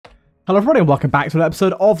Hello everybody and welcome back to an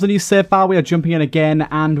episode of the new save bar. We are jumping in again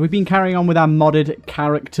and we've been carrying on with our modded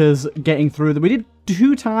characters, getting through them. We did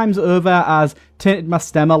 2 times over as Tainted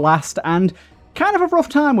Mastema last and kind of a rough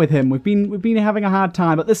time with him. We've been having a hard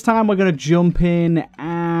time, but this time we're going to jump in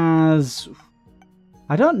as...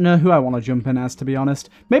 I don't know who I want to jump in as, to be honest.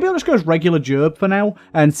 Maybe I'll just go as regular Job for now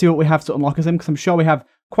and see what we have to unlock as him, because I'm sure we have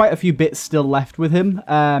quite a few bits still left with him.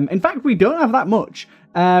 In fact, we don't have that much.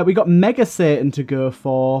 We got Mega Satan to go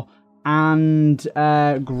for and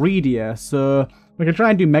Greedier, so we can try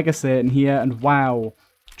and do Mega Satan here, and wow.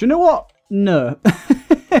 Do you know what? No.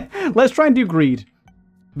 Let's try and do Greed.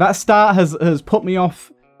 That start has put me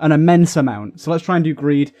off an immense amount, so let's try and do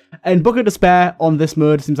Greed. And Book of Despair on this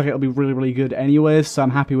mode seems like it'll be really, really good anyways, so I'm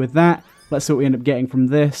happy with that. Let's see what we end up getting from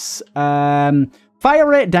this. Fire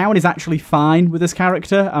rate down is actually fine with this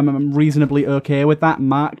character. I'm reasonably okay with that.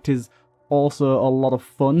 Marked is also a lot of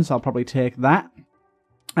fun, so I'll probably take that.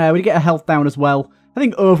 We get a health down as well. I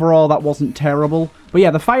think overall that wasn't terrible. But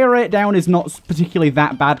yeah, the fire rate down is not particularly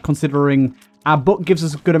that bad, considering our book gives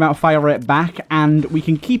us a good amount of fire rate back, and we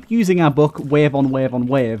can keep using our book wave on wave on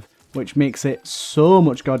wave, which makes it so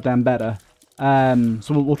much goddamn better. So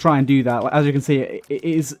we'll try and do that. As you can see, it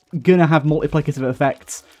is going to have multiplicative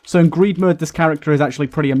effects. So in Greed mode, this character is actually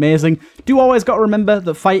pretty amazing. Do always got to remember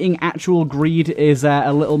that fighting actual Greed is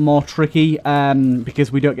a little more tricky,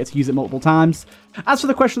 because we don't get to use it multiple times. As for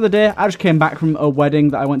the question of the day, I just came back from a wedding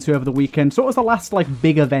that I went to over the weekend. So what was the last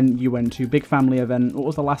big event you went to? Big family event? What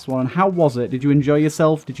was the last one? And how was it? Did you enjoy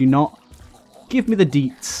yourself? Did you not? Give me the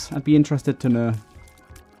deets. I'd be interested to know.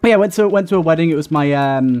 But yeah, went to a wedding. It was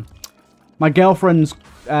my my girlfriend's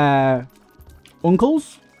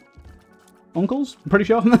uncles? Uncles? I'm pretty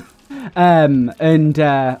sure.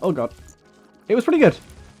 Oh god. It was pretty good.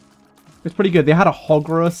 It was pretty good. They had a hog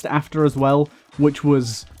roast after as well, which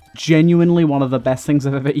was genuinely one of the best things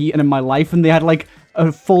I've ever eaten in my life. And they had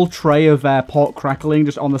a full tray of pork crackling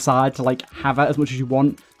just on the side to have it as much as you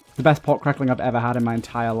want. The best pork crackling I've ever had in my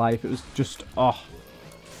entire life. It was just, oh,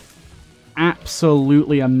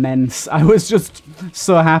 absolutely immense. I was just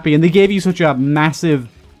so happy, and they gave you such a massive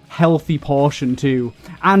healthy portion too,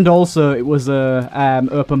 and also it was a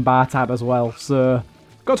open bar tab as well, so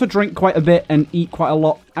got to drink quite a bit and eat quite a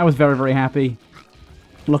lot. I was very, very happy.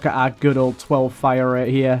 Look at our good old 12 fire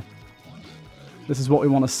rate here. This is what we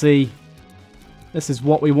want to see. This is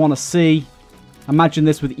what we want to see. Imagine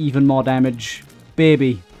this with even more damage,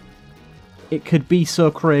 baby. It could be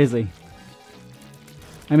so crazy.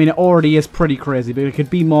 I mean, it already is pretty crazy, but it could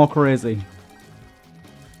be more crazy.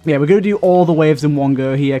 Yeah, we're going to do all the waves in one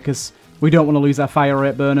go here, because we don't want to lose our fire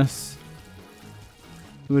rate bonus.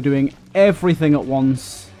 We're doing everything at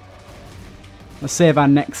once. Let's save our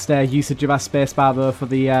next usage of our spacebar, though, for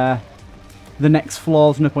the next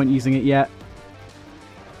floor. There's no point using it yet.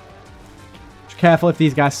 Just careful, if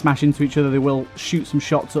these guys smash into each other, they will shoot some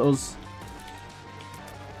shots at us.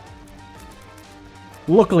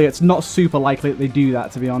 Luckily, it's not super likely that they do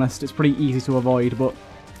that, to be honest. It's pretty easy to avoid, but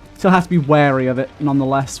still have to be wary of it,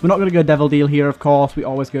 nonetheless. We're not going to go Devil Deal here, of course. We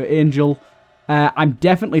always go Angel. I'm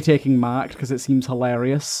definitely taking Marked, because it seems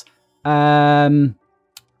hilarious. I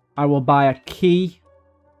will buy a key.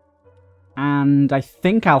 And I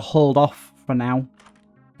think I'll hold off for now,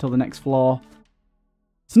 till the next floor.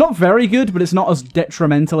 It's not very good, but it's not as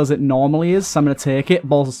detrimental as it normally is, so I'm going to take it.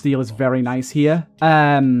 Balls of Steel is very nice here.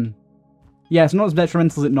 Yeah, it's not as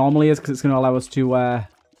detrimental as it normally is, because it's going to allow us to,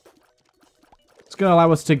 it's going to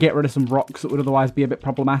allow us to get rid of some rocks that would otherwise be a bit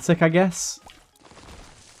problematic, I guess.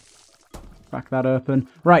 Crack that open.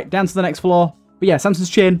 Right, down to the next floor. But yeah, Samson's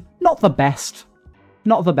Chain, not the best.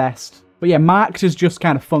 Not the best. But yeah, Marked is just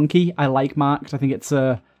kind of funky. I like Marked. I think it's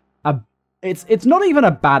it's not even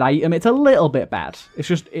a bad item. It's a little bit bad. It's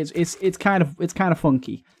just it's kind of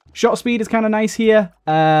funky. Shot speed is kind of nice here.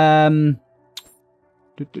 A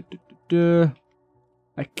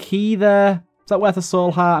key there. Is that worth a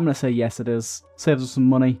soul heart? I'm going to say yes, it is. Saves us some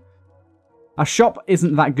money. Our shop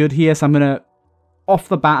isn't that good here, so I'm going to, off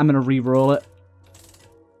the bat, I'm going to re-roll it.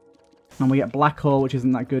 And we get Black Hole, which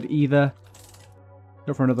isn't that good either.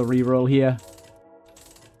 Go for another re-roll here.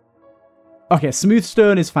 Okay, Smooth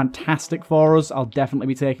Stone is fantastic for us. I'll definitely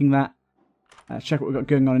be taking that. Check what we've got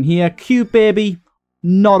going on in here. Cube Baby,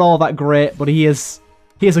 not all that great, but he is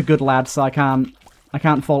a good lad, so I can't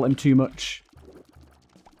fault him too much.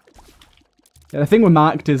 Yeah, the thing with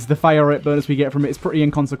Marked is the fire rate bonus we get from it is pretty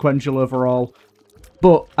inconsequential overall.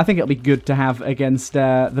 But I think it'll be good to have against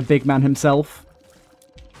the big man himself.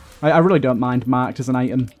 I really don't mind Marked as an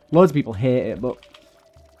item. Loads of people hate it, but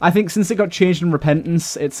I think since it got changed in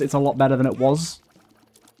Repentance, it's a lot better than it was.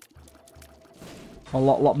 A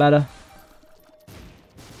lot better.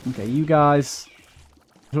 Okay, you guys...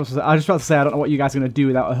 I was just about to say, I don't know what you guys are going to do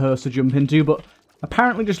without a hearse to jump into, but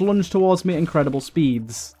apparently just lunge towards me at incredible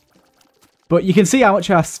speeds. But you can see how much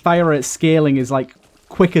our fire rate scaling is, like,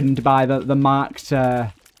 quickened by the marked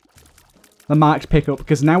pickup,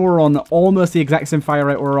 because now we're on almost the exact same fire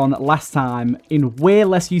rate we were on last time in way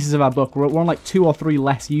less uses of our book. We're on like 2 or 3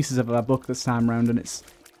 less uses of our book this time round, and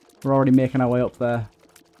we're already making our way up there.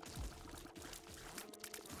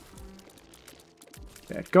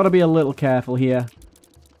 Okay, gotta be a little careful here.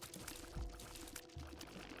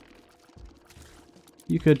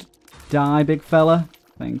 You could die, big fella.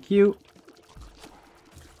 Thank you.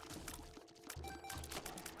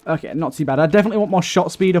 Okay, not too bad. I definitely want more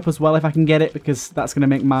shot speed up as well if I can get it, because that's going to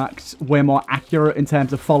make marked way more accurate in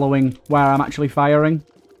terms of following where I'm actually firing.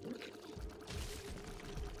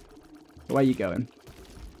 Where are you going?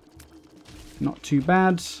 Not too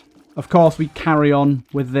bad. Of course, we carry on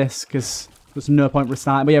with this, because there's no point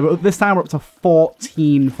restarting. But yeah, but this time we're up to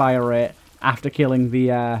 14 fire rate after killing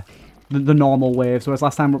the normal waves, whereas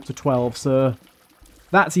last time we're up to 12, so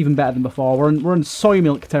that's even better than before. We're in soy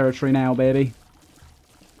milk territory now, baby.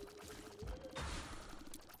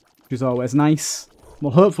 Which is always nice.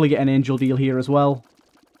 We'll hopefully get an angel deal here as well.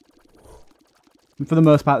 And for the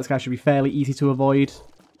most part, this guy should be fairly easy to avoid.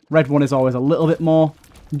 Red one is always a little bit more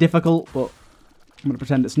difficult, but I'm going to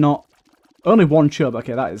pretend it's not. Only one chub.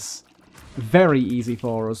 Okay, that is very easy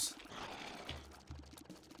for us.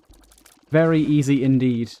 Very easy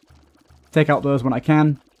indeed. Take out those when I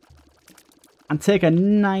can. And take a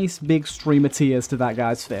nice big stream of tears to that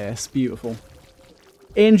guy's face. Beautiful.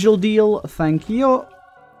 Angel deal, thank you.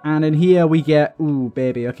 And in here we get... Ooh,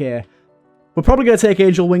 baby, okay. We're probably going to take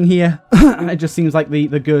Angel Wing here. It just seems like the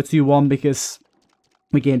go-to one because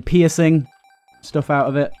we gain piercing stuff out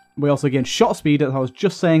of it. We also gain shot speed, as I was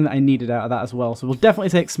just saying that I needed out of that as well. So we'll definitely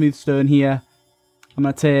take Smooth Stone here. I'm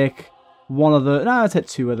going to take one of the... No, I'll take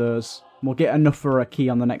 2 of those. We'll get enough for a key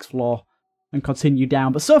on the next floor and continue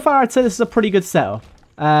down. But so far, I'd say this is a pretty good setup.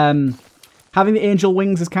 Having the Angel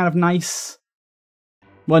Wings is kind of nice.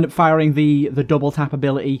 We'll end up firing the double tap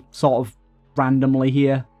ability sort of randomly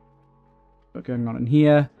here. What's going on in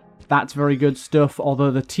here? That's very good stuff,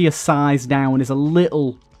 although the tier size down is a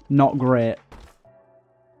little not great.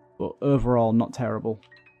 But overall, not terrible.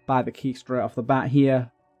 Buy the key straight off the bat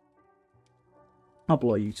here. I'll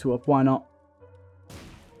blow you 2 up, why not?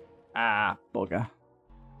 Ah, bugger.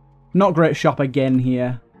 Not great shop again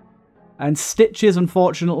here. And Stitches,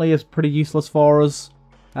 unfortunately, is pretty useless for us.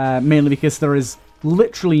 Mainly because there is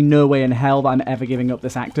literally no way in hell that I'm ever giving up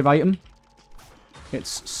this active item.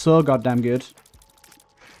 It's so goddamn good.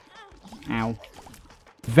 Ow.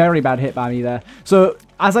 Very bad hit by me there. So,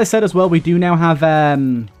 as I said as well, we do now have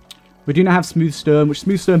Smooth Stone, which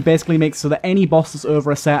Smooth Stone basically makes so that any boss that's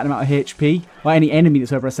over a certain amount of HP, or any enemy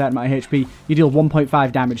that's over a certain amount of HP, you deal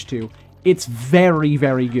 1.5 damage to. It's very,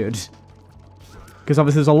 very good. Because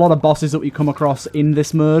obviously there's a lot of bosses that we come across in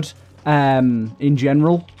this mode, in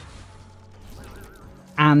general.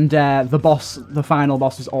 And the final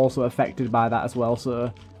boss is also affected by that as well,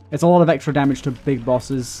 so it's a lot of extra damage to big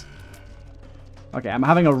bosses. Okay, I'm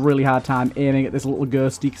having a really hard time aiming at this little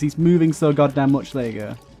ghosty because he's moving so goddamn much. There you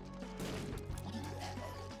go.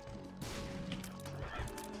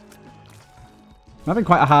 I'm having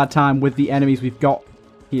quite a hard time with the enemies we've got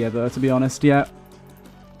here, though, to be honest, yeah.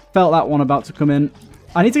 Felt that one about to come in.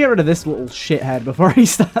 I need to get rid of this little shithead before he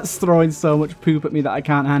starts throwing so much poop at me that I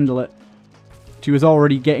can't handle it. Which he was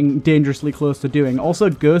already getting dangerously close to doing. Also,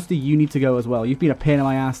 Ghosty, you need to go as well. You've been a pain in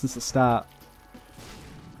my ass since the start.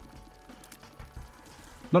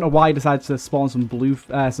 Don't know why he decided to spawn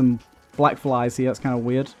some black flies here. That's kind of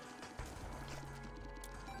weird.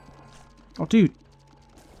 Oh, dude.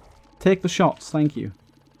 Take the shots. Thank you.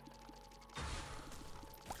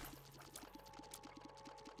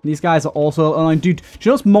 These guys are also annoying. Dude, do you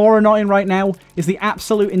know what's more annoying right now? Is the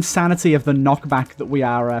absolute insanity of the knockback that we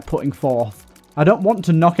are putting forth. I don't want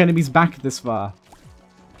to knock enemies back this far.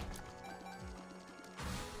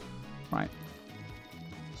 Right.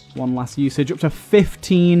 One last usage. Up to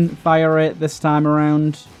 15 fire rate this time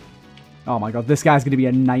around. Oh my god, this guy's going to be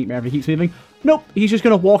a nightmare if he keeps moving. Nope, he's just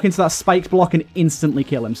going to walk into that spiked block and instantly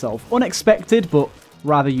kill himself. Unexpected, but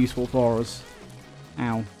rather useful for us.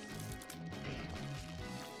 Ow.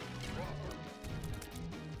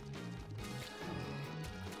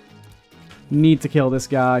 Need to kill this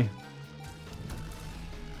guy.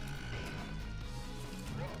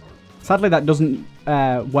 Sadly, that doesn't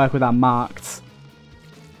work with our marked.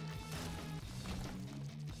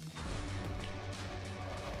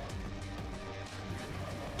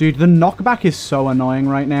 Dude, the knockback is so annoying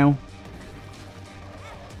right now.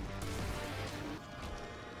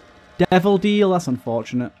 Devil Deal? That's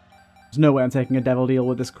unfortunate. There's no way I'm taking a Devil Deal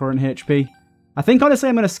with this current HP. I think, honestly,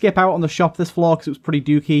 I'm going to skip out on the shop this floor because it was pretty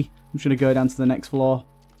dookie. I'm just going to go down to the next floor.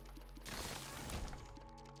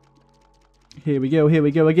 Here we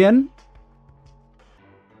go again.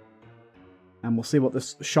 And we'll see what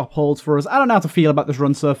this shop holds for us. I don't know how to feel about this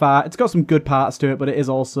run so far. It's got some good parts to it, but it is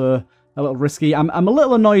also a little risky. I'm a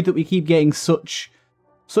little annoyed that we keep getting such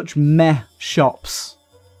meh shops.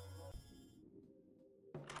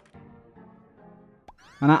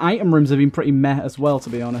 And our item rooms have been pretty meh as well, to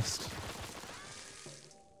be honest.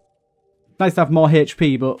 Nice to have more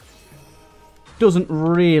HP, but doesn't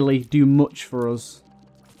really do much for us.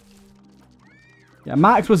 Yeah,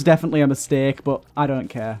 Max was definitely a mistake, but I don't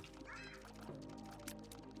care.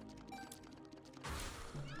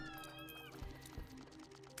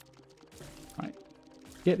 Right.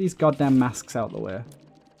 Get these goddamn masks out of the way.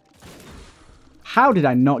 How did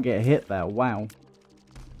I not get hit there? Wow.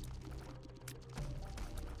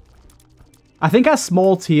 I think our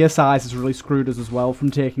small tier size has really screwed us as well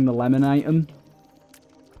from taking the lemon item.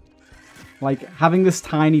 Like, having this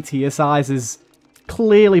tiny tier size is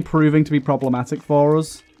clearly proving to be problematic for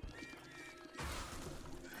us.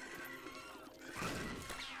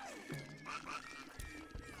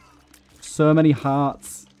 So many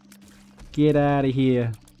hearts. Get out of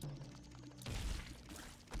here.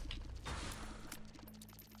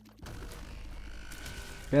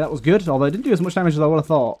 Okay, that was good, although it didn't do as much damage as I would have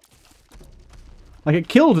thought. Like, it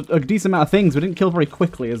killed a decent amount of things, but it didn't kill very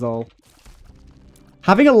quickly is all.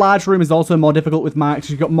 Having a large room is also more difficult with Max.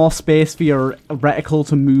 You've got more space for your reticle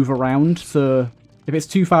to move around, so if it's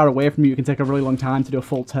too far away from you, it can take a really long time to do a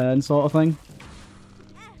full turn sort of thing.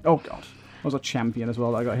 Oh god. That was a champion as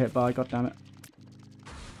well that I got hit by, god damn it.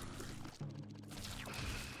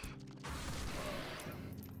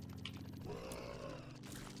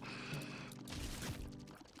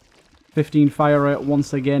 $15 fire rate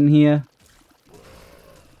once again here.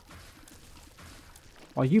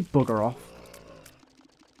 Oh, you bugger off.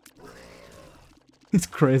 It's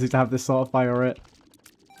crazy to have this sort of fire rate.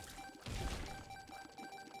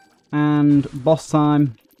 And boss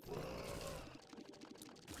time.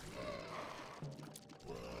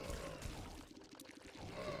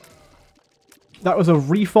 That was a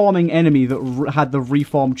reforming enemy that had the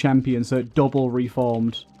reformed champion, so it double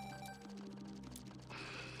reformed.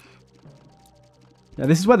 Yeah,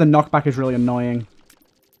 this is where the knockback is really annoying.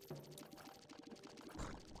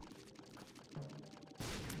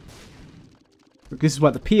 This is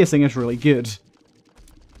where the piercing is really good.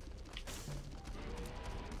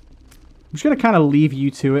 I'm just going to kind of leave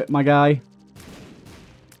you to it, my guy.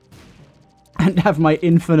 And have my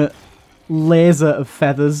infinite laser of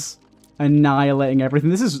feathers annihilating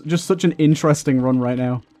everything. This is just such an interesting run right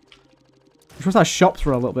now. I wish our shops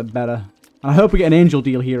were a little bit better. And I hope we get an angel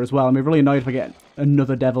deal here as well. I'm really annoyed if I get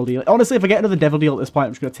another devil deal. Honestly, if I get another devil deal at this point,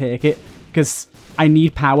 I'm just going to take it. Because I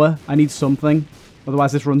need power. I need something.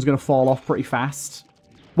 Otherwise, this run's going to fall off pretty fast.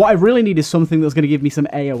 What I really need is something that's going to give me some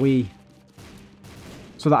AoE.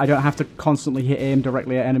 So that I don't have to constantly hit aim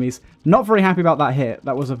directly at enemies. Not very happy about that hit.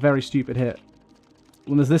 That was a very stupid hit.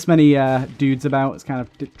 When there's this many dudes about, it's kind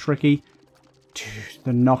of tricky. Dude,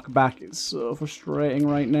 the knockback is so frustrating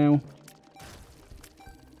right now.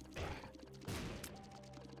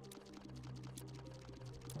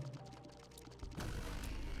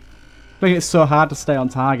 Making it so hard to stay on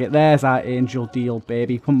target. There's our angel deal,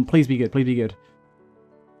 baby. Come on, please be good, please be good.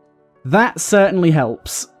 That certainly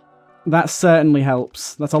helps. That certainly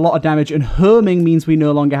helps. That's a lot of damage, and homing means we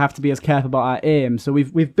no longer have to be as careful about our aim. So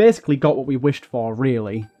we've basically got what we wished for,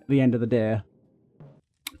 really, at the end of the day.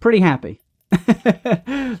 Pretty happy.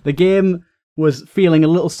 The game was feeling a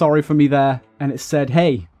little sorry for me there, and it said,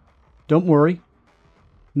 hey, don't worry.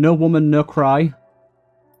 No woman, no cry.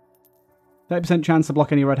 30% chance to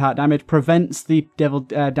block any red heart damage. Prevents the devil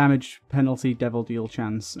damage penalty devil deal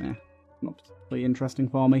chance. Not particularly interesting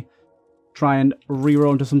for me. Try and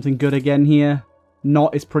reroll into something good again here.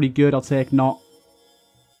 Not is pretty good. I'll take not.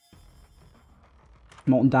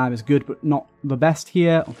 Molten Dive is good, but not the best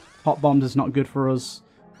here. Hot Bombs is not good for us.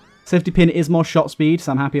 Safety Pin is more shot speed,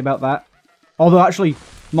 so I'm happy about that. Although, actually,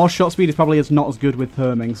 more shot speed is probably not as good with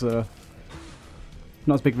Herming, so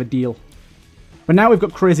not as big of a deal. But now we've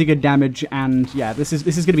got crazy good damage, and yeah, this is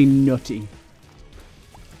going to be nutty.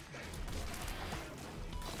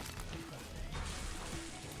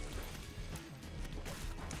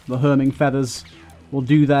 The Herming Feathers will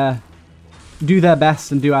do their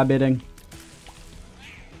best and do our bidding.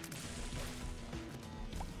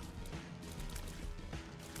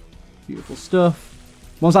 Beautiful stuff.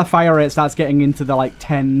 Once our fire rate starts getting into the like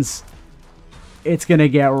 10s, it's going to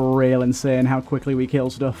get real insane how quickly we kill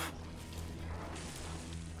stuff.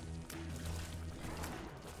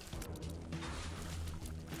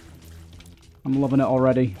 I'm loving it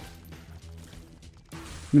already. I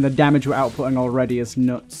mean, the damage we're outputting already is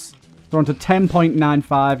nuts. We're on to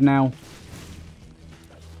 10.95 now.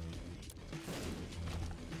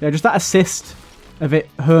 Yeah, just that assist of it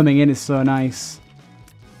herming in is so nice.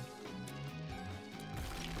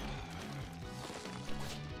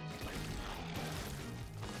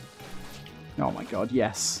 Oh my god,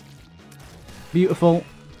 yes. Beautiful.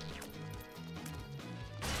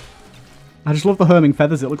 I just love the herming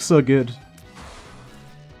feathers, it looks so good.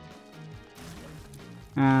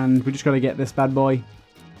 And we just gotta get this bad boy.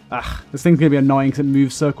 Ah, this thing's gonna be annoying because it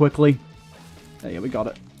moves so quickly. There, yeah, we got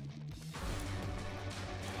it.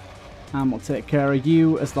 And we'll take care of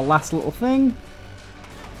you as the last little thing.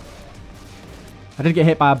 I did get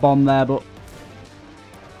hit by a bomb there, but...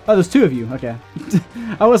 Oh, there's two of you. Okay.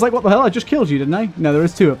 I was like, what the hell? I just killed you, didn't I? No, there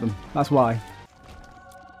is two of them. That's why.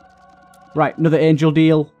 Right, another angel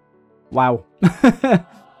deal. Wow.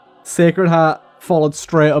 Sacred Heart followed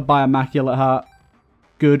straight up by Immaculate Heart.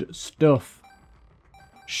 Good stuff.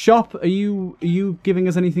 Shop, are you giving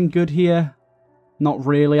us anything good here? Not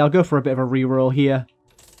really. I'll go for a bit of a reroll here.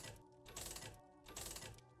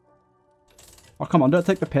 Oh, come on, don't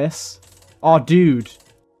take the piss. Oh, dude.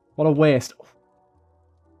 What a waste.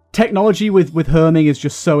 Technology with herming is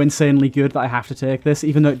just so insanely good that I have to take this,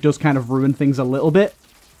 even though it does kind of ruin things a little bit.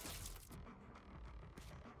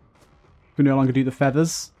 We no longer do the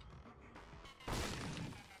feathers.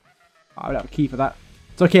 I would have a key for that.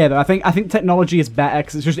 It's okay, though. I think technology is better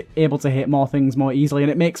because it's just able to hit more things more easily,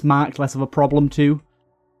 and it makes marked less of a problem, too.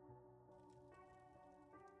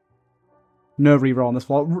 No reroll on this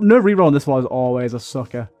floor. No reroll on this floor is always a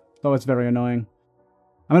sucker. It's always very annoying.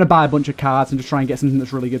 I'm going to buy a bunch of cards and just try and get something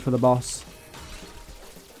that's really good for the boss.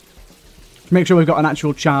 To make sure we've got an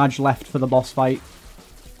actual charge left for the boss fight.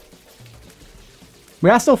 We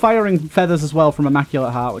are still firing feathers as well from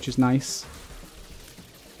Immaculate Heart, which is nice.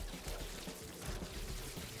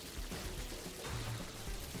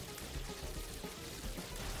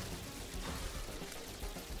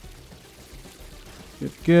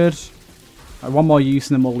 Good, good. Right, one more use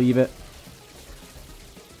and then we'll leave it.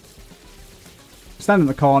 Stand in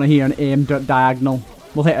the corner here and aim diagonal.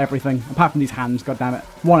 We'll hit everything, apart from these hands, goddammit.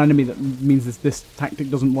 One enemy that means this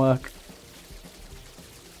tactic doesn't work.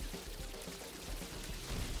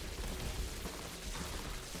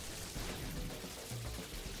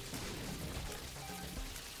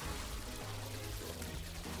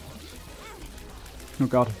 Oh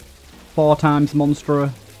god. 4 times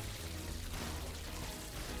Monstro.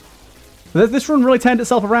 This run really turned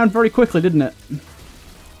itself around very quickly, didn't it?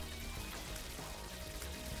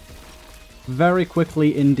 Very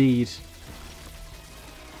quickly indeed.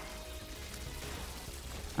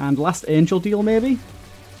 And last angel deal, maybe?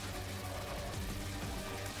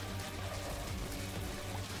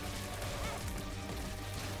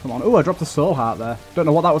 Come on. Oh, I dropped a soul heart there. Don't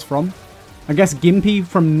know what that was from. I guess Gimpy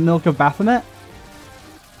from Milk of Baphomet?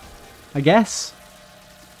 I guess.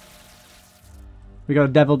 We got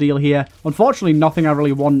a devil deal here. Unfortunately, nothing I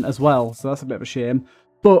really want as well, so that's a bit of a shame.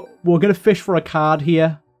 But we're going to fish for a card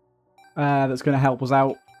here that's going to help us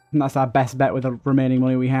out. And that's our best bet with the remaining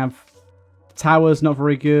money we have. Tower's not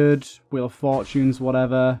very good. Wheel of Fortune's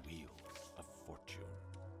whatever.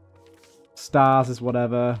 Stars is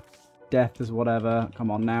whatever. Death is whatever.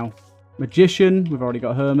 Come on now. Magician, we've already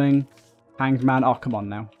got Herming. Hanged Man, oh come on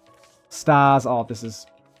now. Stars, oh this is...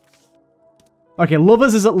 Okay,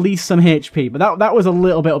 Lovers is at least some HP, but that was a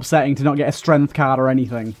little bit upsetting to not get a strength card or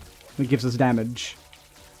anything that gives us damage.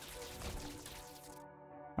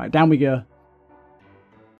 Right, down we go.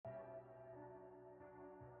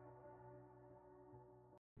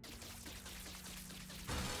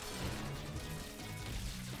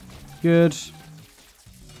 Good.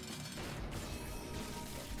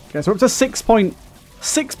 Okay, so we're up to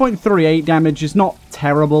 6.38 damage is not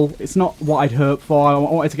terrible. It's not what I'd hope for. I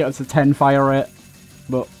wanted to get up to 10 fire rate,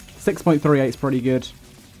 but 6.38 is pretty good.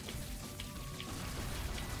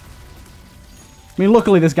 I mean,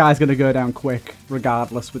 luckily this guy's going to go down quick,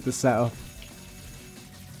 regardless, with the setup.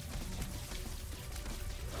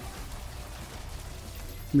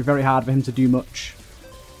 It'll be very hard for him to do much.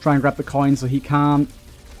 Try and grab the coin so he can't.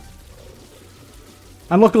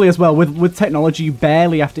 And luckily as well, with technology, you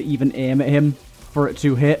barely have to even aim at him for it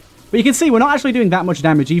to hit. But you can see we're not actually doing that much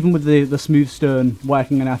damage, even with the smooth stone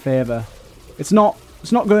working in our favour. It's not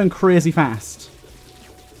going crazy fast.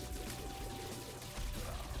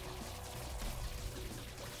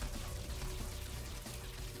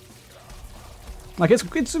 Like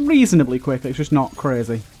it's reasonably quick, it's just not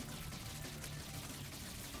crazy.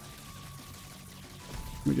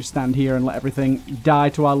 We just stand here and let everything die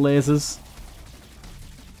to our lasers.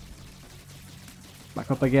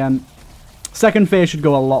 back up again. Second phase should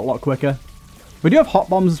go a lot quicker. We do have hot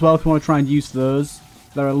bombs as well if you want to try and use those.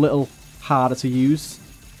 They're a little harder to use.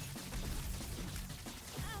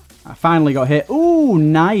 I finally got hit. Ooh,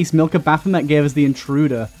 nice. Milk of Baphomet gave us the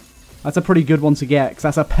intruder. That's a pretty good one to get, because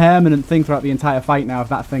that's a permanent thing throughout the entire fight now of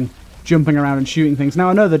that thing jumping around and shooting things. Now,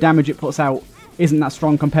 I know the damage it puts out isn't that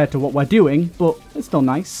strong compared to what we're doing, but it's still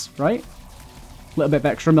nice, right? A little bit of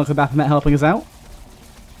extra Milk of Baphomet helping us out.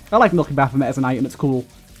 I like Milk of Baphomet as an item, it's cool.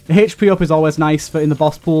 The HP up is always nice for in the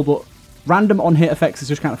boss pool, but random on-hit effects is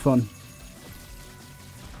just kind of fun.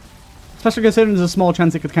 Especially considering there's a small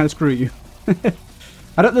chance it could kind of screw you.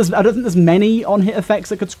 I don't think there's many on-hit effects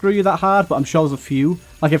that could screw you that hard, but I'm sure there's a few.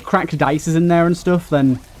 Like if cracked dice is in there and stuff,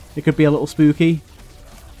 then it could be a little spooky.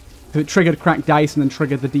 If it triggered cracked dice and then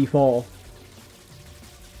triggered the D4.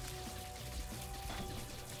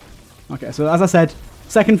 Okay, so as I said,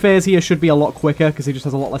 second phase here should be a lot quicker because he just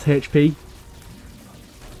has a lot less HP.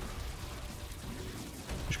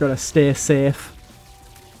 Just gotta stay safe.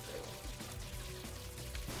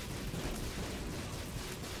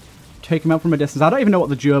 Take him out from a distance. I don't even know what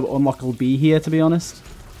the Gerb unlock will be here, to be honest.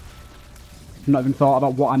 I've not even thought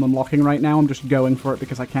about what I'm unlocking right now. I'm just going for it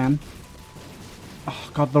because I can.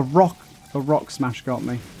 Oh god, the rock smash got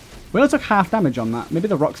me. We only took half damage on that. Maybe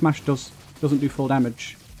the rock smash doesn't do full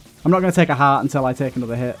damage. I'm not going to take a heart until I take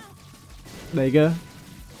another hit. There you go.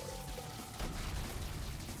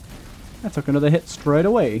 I took another hit straight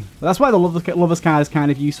away. That's why the Lover's card is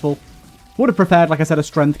kind of useful. Would have preferred, like I said, a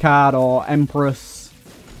Strength card or Empress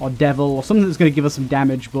or Devil or something that's going to give us some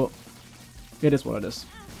damage, but it is what it is.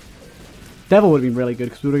 Devil would have been really good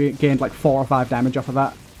because we would have gained like 4 or 5 damage off of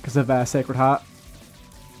that because of Sacred Heart.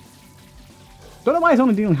 Don't know why he's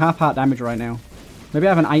only dealing half heart damage right now. Maybe I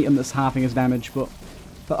have an item that's halving his damage, but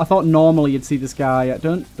I thought normally you'd see this guy...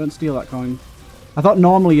 Don't steal that coin. I thought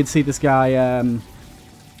normally you'd see this guy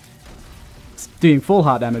doing full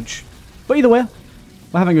heart damage. But either way,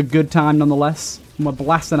 we're having a good time nonetheless. And we're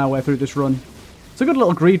blasting our way through this run. It's a good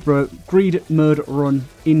little greed mode run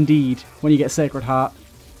indeed when you get Sacred Heart.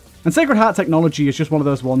 And Sacred Heart technology is just one of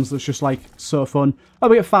those ones that's just like so fun. Oh,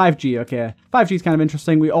 we get 5G, okay. 5G is kind of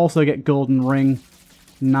interesting. We also get Golden Ring.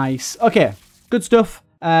 Nice. Okay, good stuff.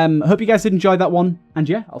 Hope you guys did enjoy that one. And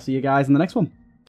yeah, I'll see you guys in the next one.